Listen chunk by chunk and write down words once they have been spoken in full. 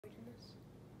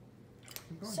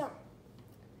keep going. So,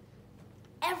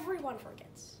 everyone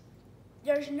forgets.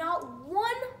 There's not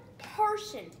one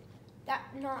person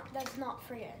that's not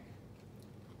forgetting.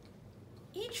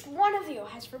 Each one of you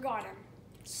has forgotten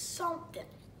something.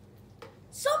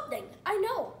 Something, I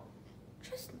know.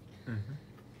 Trust me. Mm-hmm.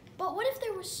 But what if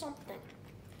there was something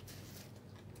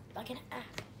like an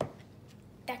app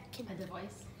that can... A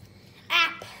device?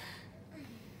 App.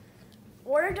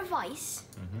 Or a device.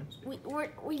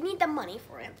 Mm-hmm. We need the money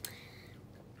for it.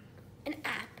 An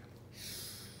app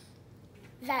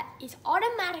that is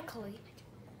automatically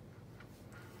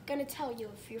gonna tell you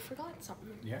if you forgot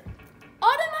something. Yeah.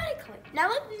 Automatically. Now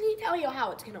let me tell you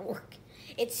how it's gonna work.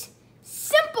 It's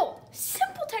simple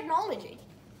technology.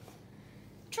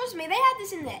 Trust me, they had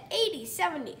this in the 80s,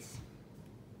 70s.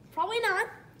 Probably not.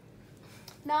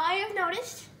 Now I have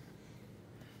noticed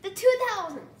the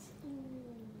 2000s.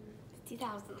 The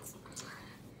 2000s.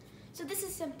 So this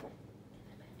is simple.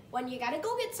 When you gotta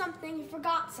go get something, you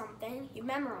forgot something, you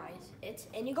memorize it,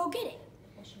 and you go get it.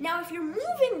 Now if you're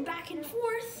moving back and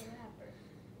forth,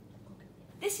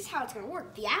 this is how it's gonna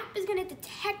work. The app is gonna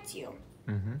detect you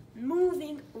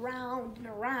moving round and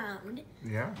around.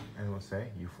 Yeah, and it will say,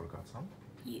 you forgot something.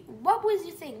 What was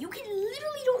your thing? You can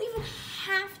literally don't even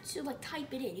have to like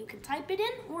type it in. You can type it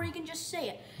in or you can just say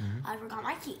it. I forgot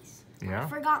my keys. Yeah. I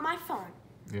forgot my phone.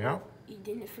 Yeah. Well, you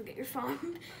didn't forget your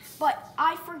phone, but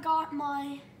I forgot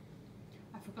my...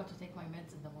 I forgot to take my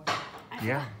meds in the morning.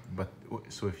 Yeah, but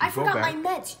so if you I go forgot back, my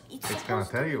meds. it's gonna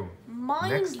tell you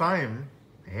next time,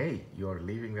 hey, you're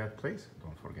leaving that place.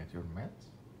 Don't forget your meds.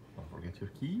 Don't forget your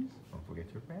keys. Don't forget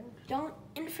your badge.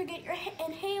 Don't forget your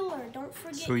inhaler. Don't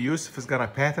forget. So Yusuf is gonna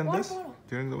patent Water this bottle.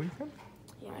 during the weekend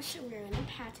Yeah, sure, we're gonna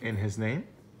patent in his name.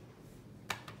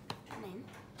 my name,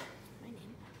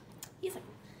 Yusuf.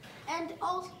 And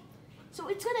also, so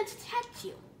it's gonna detect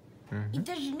you.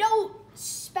 There's no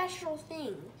special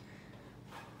thing.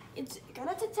 It's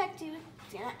gonna detect you.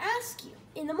 It's gonna ask you.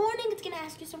 In the morning, it's gonna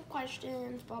ask you some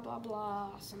questions, blah, blah,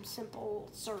 blah, some simple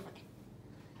survey.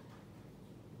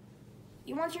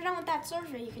 Once you're done with that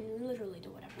survey, you can literally do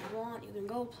whatever you want. You can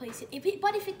go place it.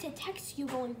 But if it detects you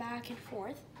going back and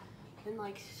forth, and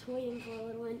like waiting for a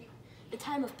little, the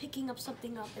time of picking up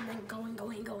something up, and then going,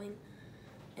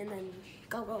 and then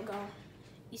go.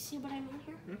 You see what I mean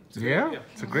here? Yeah,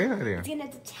 it's a great idea. It's gonna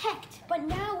detect, but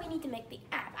now we need to make the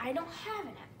app. I don't have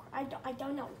an app. I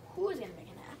don't know who's gonna make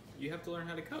an app. You have to learn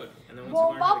how to code. And then once Well,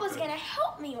 you learn how to Bubba's code, gonna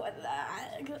help me with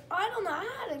that. 'Cause I don't know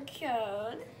how to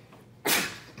code.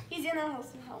 He's gonna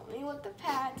also help me with the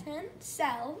patent,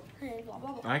 sell, and blah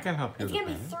blah blah. I can help you. It's with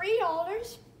gonna be that.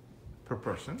 $3 per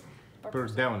person, Per per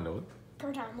person. download,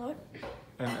 per download.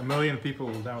 and 1 million people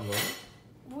will download it.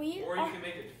 We or you are, can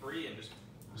make it free and just.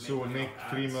 So we'll make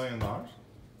 $3 million.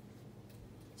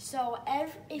 so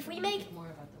if we make, more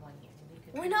about the money.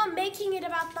 we're not making it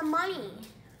about the money.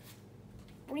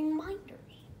 Reminders.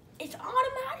 It's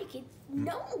automatic. It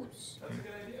knows. That's a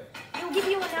good idea. It'll give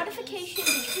you a notification.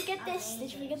 Did you forget this?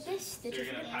 Did you forget this? So Did you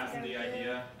you're gonna forget patent the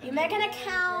idea. You make an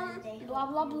account, blah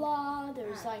blah blah.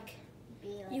 There's like,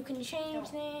 you can change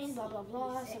things, blah blah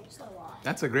blah. Simple stuff.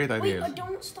 That's a great Wait, idea. but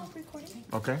don't stop recording.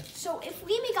 Okay. So if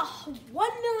we make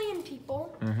 1 million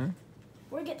people,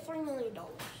 we get $3 million.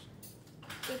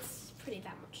 It's pretty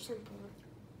that much simpler.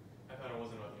 I thought it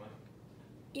wasn't about the money.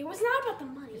 It was not about the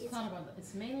money. It's not about.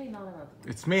 It's mainly not about.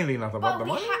 It's mainly not about the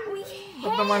But money, we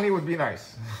but the money would be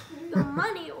nice. the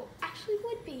money actually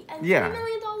would be, and Yeah. $3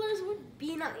 million would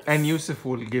be nice. And Yusuf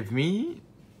will give me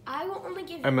I will only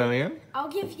give you $1 million. I'll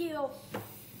give you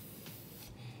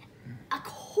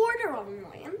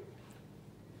 $250,000.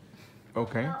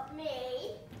 Okay.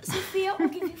 Me. Sophia will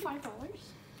give you $5.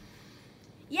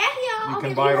 Yeah, You I'll can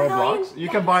give buy you $1 Roblox. million. You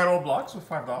can buy Roblox with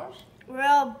 $5.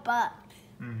 Robux.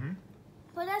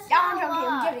 But that's Yeah, not I'm a joking. lot.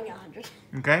 I'm giving you 100.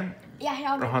 Okay. Yeah,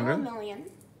 I'll give you 100? $1 million.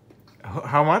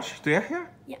 How much to Yahya?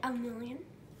 Yeah, $1 million.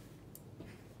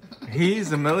 He's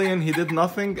 $1 million. He did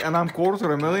nothing, and I'm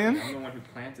 $250,000. I'm the one who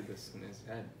planted this in his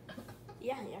head.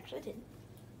 Yeah, he actually did.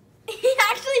 He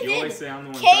actually You did. always say I'm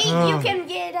the one. Kate, Oh. you can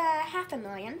get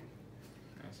 $500,000.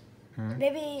 Nice.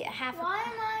 Maybe half. Why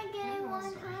am I getting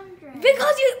 100?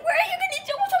 Because where are you gonna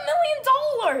do with $1 million?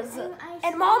 I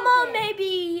And Mama saved it.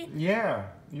 maybe. Yeah,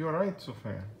 you're right,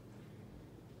 Sophia.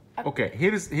 Okay,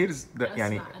 here's the That's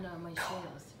يعني not. أنا my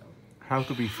sales. how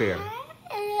to be fair.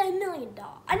 $1 million.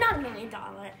 Not $1 million.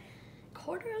 $250,000.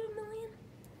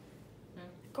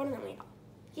 $250,000.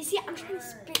 You see, I'm trying to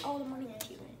split all the money with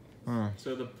you.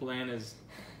 So the plan is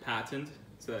patent,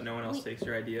 so that no one else takes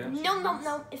your idea. No.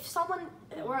 If someone,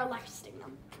 we're arresting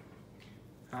them.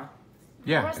 Huh?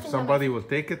 Yeah, if somebody will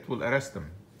take it, we'll arrest them.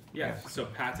 Yeah. Yes. So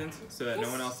patent so that no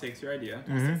one else takes your idea,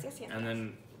 Yes, yes, yes. and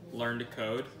then learn to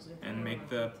code and make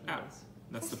the app.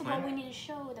 That's the First of all, we plan. need to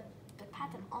show the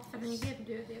patent office. But then you have to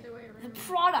do it the other way The around.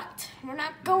 product. We're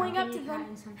not going How up can to you them.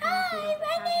 patent something if Hi, you don't my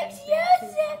have name's anything to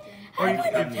Yusuf. patent? Or I you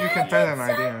wanna can patent patent an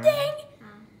idea. something. Oh.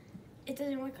 It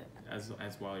doesn't work like that.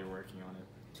 As while you're working on it.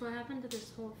 So what happened to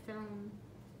this whole film?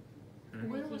 Mhm.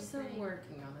 We're still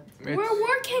working on it. It's We're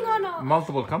working on a.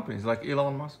 multiple companies, like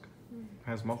Elon Musk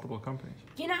has multiple companies.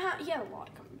 You know how? Yeah, a lot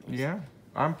of companies. Yeah,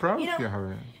 I'm proud You of know- you,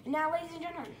 Harry. Now, ladies and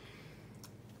gentlemen,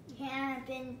 Can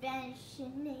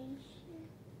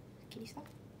can you stop?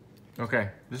 Okay,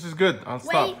 this is good. I'll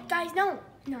stop. Wait, guys, no.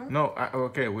 No,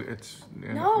 okay, it's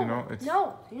No. you know, it's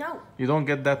No. you don't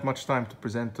get that much time to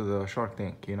present to the Shark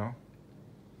Tank, you know.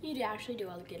 You do actually do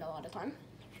get a lot of time.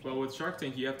 Well, with Shark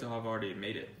Tank, you have to have already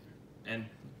made it and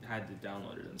had to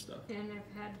download it and stuff. And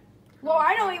I've had. Well,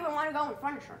 I don't even want to go in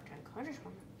front of Shark Tank. I just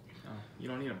want to. Oh, you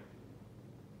don't need them.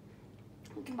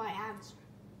 We can buy ads.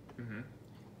 Mm-hmm.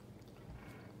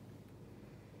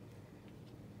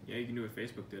 Yeah, you can do what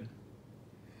Facebook did.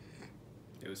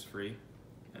 It was free,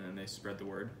 and then they spread the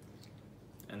word.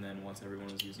 And then once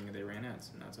everyone was using it, they ran ads,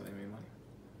 and that's how they made money.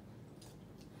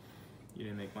 You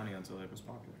didn't make money until it was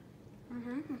popular.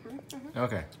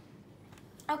 Okay,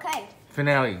 Okay.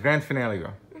 finale, grand finale,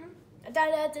 go. Da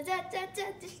da da da da da.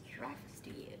 This is to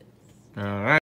you. All right.